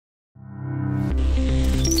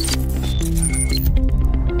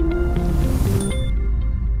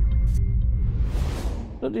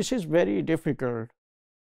this is very difficult.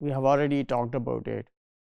 We have already talked about it.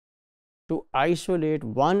 To isolate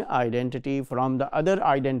one identity from the other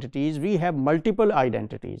identities, we have multiple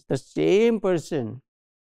identities. The same person,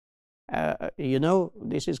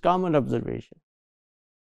 this is common observation.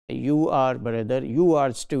 You are brother, you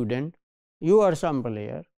are student, you are some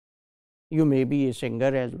player, you may be a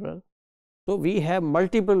singer as well. So we have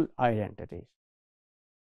multiple identities.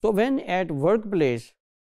 So when at workplace,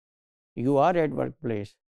 you are at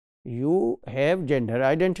workplace, you have gender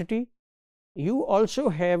identity, you also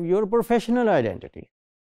have your professional identity.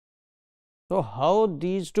 So how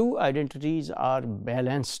these two identities are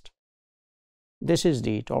balanced? This is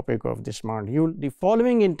the topic of this module. The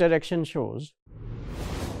following interaction shows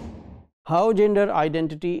how gender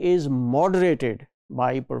identity is moderated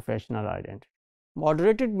by professional identity.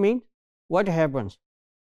 Moderated means what happens?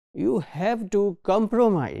 You have to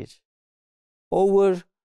compromise over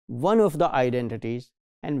one of the identities,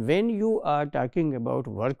 and when you are talking about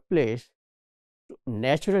workplace,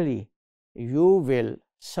 naturally you will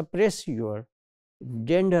suppress your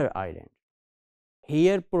gender identity.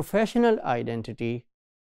 Here professional identity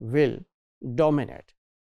will dominate.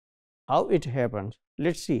 How it happens?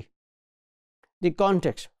 Let's see. The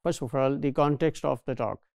context, first of all, the context of the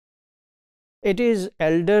talk. It is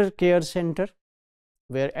elder care center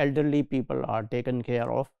where elderly people are taken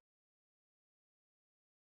care of.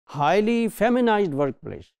 Highly feminized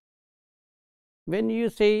workplace. When you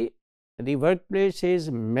say the workplace is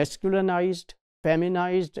masculinized,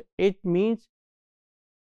 feminized, it means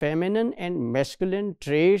feminine and masculine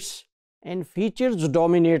traits and features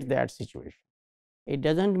dominate that situation. It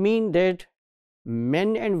doesn't mean that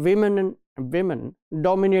men and women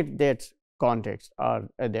dominate that context or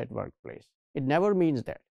that workplace. It never means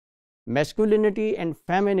that. Masculinity and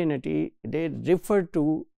femininity, they refer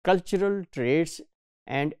to cultural traits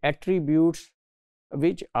and attributes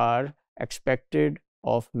which are expected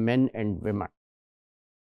of men and women.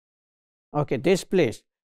 Okay, this place,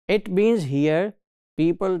 it means here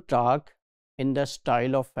people talk in the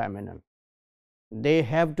style of feminine. They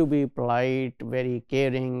have to be polite, very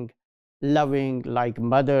caring, loving, like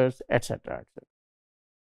mothers, etc.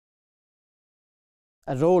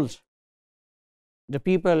 Roles. The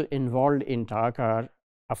people involved in talk are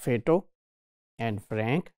Afeto and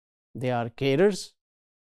Frank. They are carers.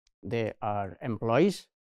 They are employees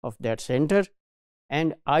of that center,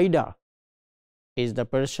 and Ida is the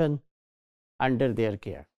person under their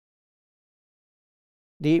care.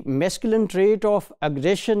 The masculine trait of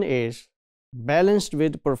aggression is balanced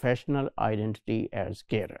with professional identity as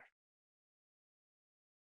carer.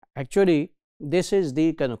 Actually, this is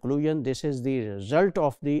the conclusion, this is the result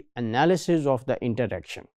of the analysis of the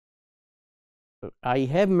interaction. I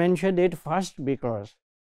have mentioned it first because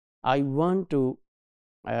I want to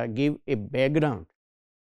give a background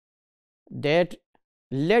that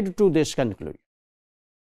led to this conclusion,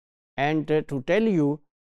 and to tell you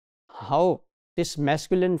how this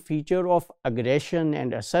masculine feature of aggression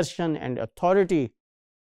and assertion and authority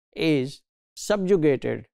is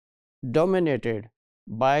subjugated, dominated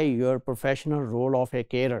by your professional role of a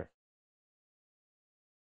carer.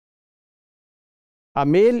 A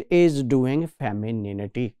male is doing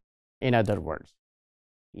femininity, in other words,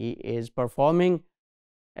 he is performing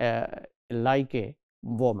like a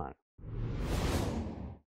woman.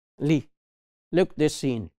 Look this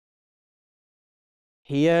scene.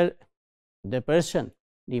 Here the person,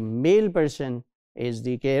 the male person is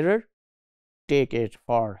the carer, take it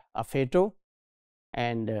for Afeto,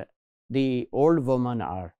 and the old woman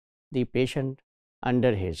are the patient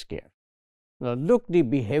under his care. Now look the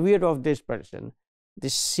behavior of this person.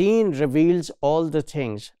 This scene reveals all the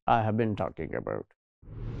things I have been talking about.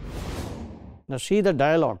 Now see the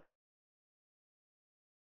dialogue.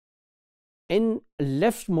 In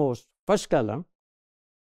leftmost first column,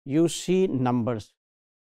 you see numbers.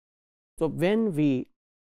 So when we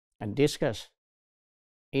discuss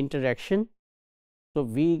interaction, so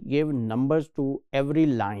we give numbers to every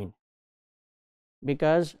line,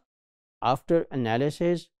 because after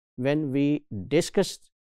analysis, when we discuss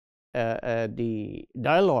the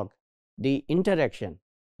dialogue, the interaction,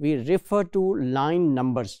 we refer to line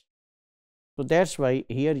numbers. So that's why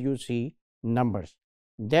here you see numbers.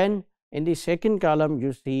 Then in the second column,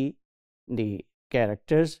 you see the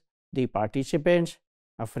characters, the participants,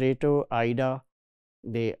 Afreto, Ida,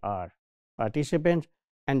 they are participants,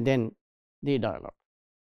 and then the dialogue.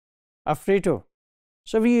 Afreto.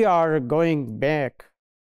 So we are going back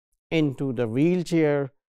into the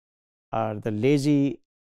wheelchair or the lazy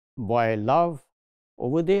boy love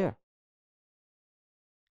over there.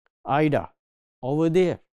 Ida over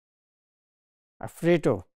there.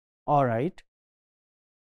 Afreto, all right.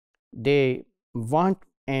 they want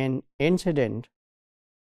an incident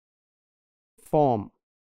form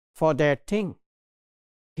for that thing.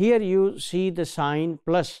 Here you see the sign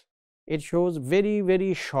plus. It shows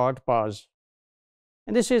very short pause.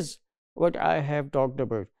 And this is what I have talked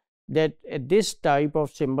about, that this type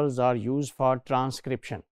of symbols are used for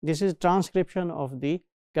transcription. This is transcription of the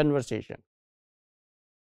conversation.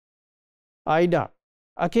 Ida,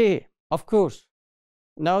 okay, of course.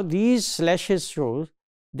 Now these slashes show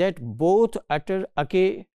that both utter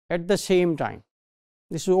okay at the same time.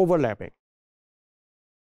 This is overlapping.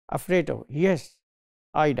 Afrato, yes.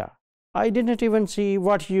 Ida, I didn't even see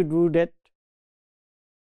what you do that,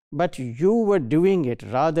 but you were doing it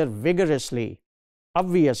rather vigorously,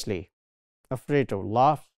 obviously. Afrato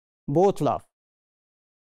laughs, both laugh.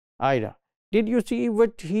 Ida, did you see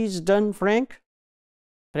what he's done, Frank?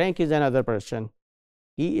 Frank is another person.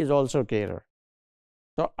 He is also carer.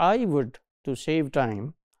 So I would, to save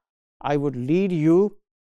time, I would lead you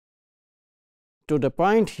to the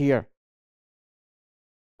point here.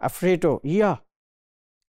 Afrato, yeah.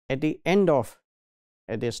 At the end of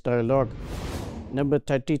this dialogue, number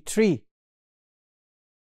 33,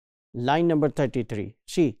 line number 33,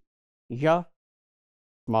 see, yeah,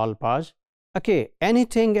 small pause. Okay,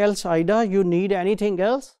 anything else, Ida? You need anything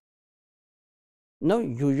else? No,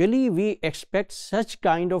 usually we expect such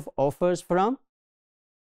kind of offers from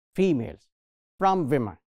females, from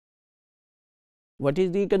women. What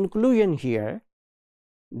is the conclusion here?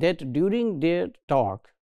 That during their talk,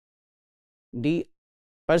 the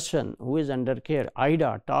person who is under care,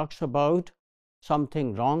 Ida, talks about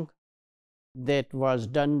something wrong that was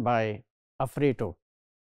done by Afrato.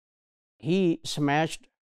 He smashed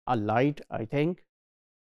a light, I think,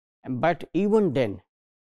 but even then,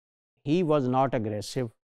 he was not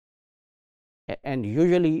aggressive. And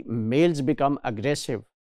usually males become aggressive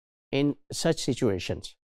in such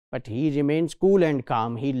situations. But he remains cool and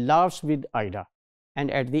calm. He laughs with Ida. And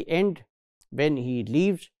at the end, when he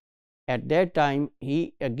leaves, at that time,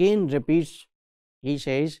 he again repeats, he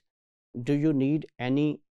says, do you need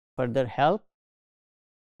any further help?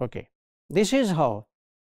 Okay. This is how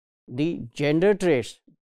the gender traits,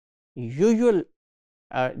 usual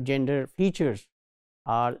gender features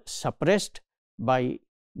are suppressed by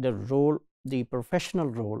the role, the professional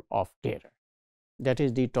role of carer. That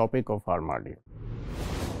is the topic of our module.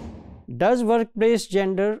 Does workplace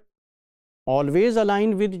gender always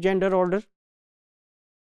align with gender order?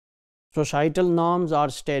 Societal norms are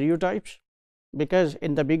stereotypes, because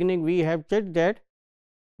in the beginning we have said that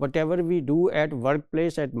whatever we do at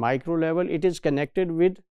workplace at micro level, it is connected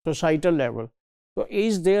with societal level. So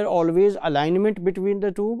is there always alignment between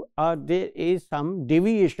the two, or there is some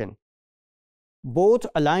deviation? Both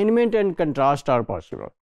alignment and contrast are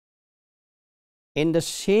possible. In the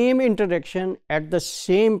same interaction at the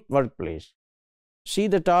same workplace, see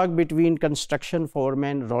the talk between construction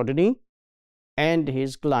foreman Rodney and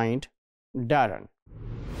his client Darren.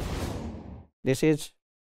 This is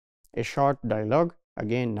a short dialogue,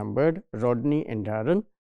 again numbered, Rodney and Darren.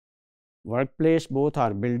 Workplace, both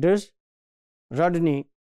are builders. Rodney,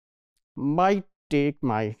 might take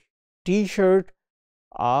my t-shirt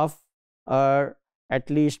off, or at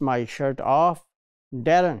least my shirt off.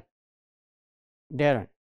 Darren,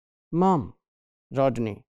 Mom.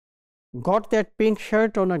 Rodney, got that pink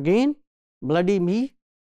shirt on again? Bloody me.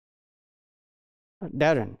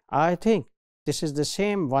 Darren, I think this is the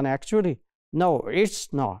same one actually. No,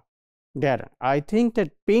 it's not. Darren, I think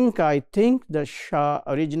that pink, I think the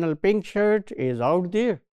original pink shirt is out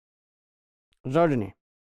there. Rodney,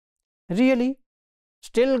 really?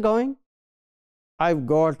 Still going? I've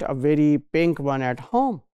got a very pink one at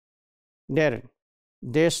home. Darren,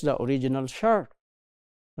 this the original shirt.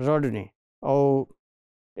 Rodney, oh,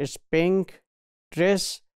 it's pink,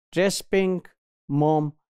 dress pink,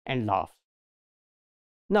 Mom, and laugh.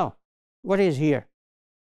 Now, what is here?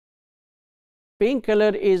 Pink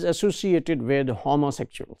color is associated with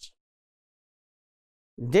homosexuals.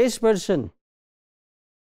 This person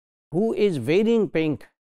who is wearing pink,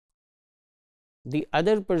 the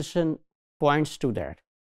other person points to that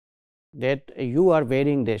you are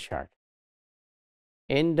wearing this shirt.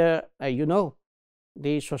 And the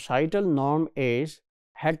societal norm is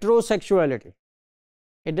heterosexuality.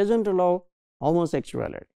 It doesn't allow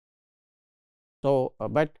homosexuality. So,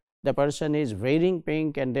 but the person is wearing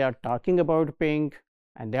pink and they are talking about pink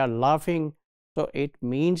and they are laughing. So, it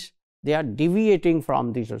means they are deviating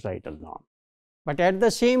from the societal norm. But at the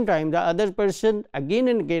same time, the other person again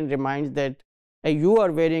and again reminds that hey, you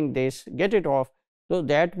are wearing this, get it off. So,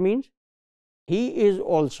 that means he is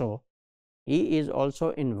also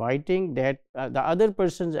inviting that the other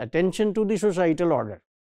person's attention to the societal order.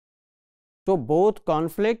 So both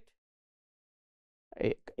conflict,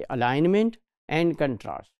 alignment and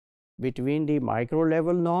contrast between the micro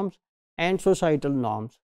level norms and societal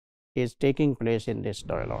norms is taking place in this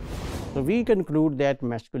dialogue. So we conclude that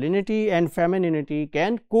masculinity and femininity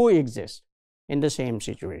can coexist in the same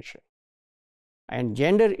situation, and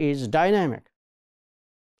gender is dynamic.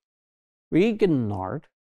 We cannot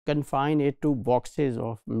confine it to boxes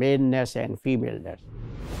of maleness and femaleness.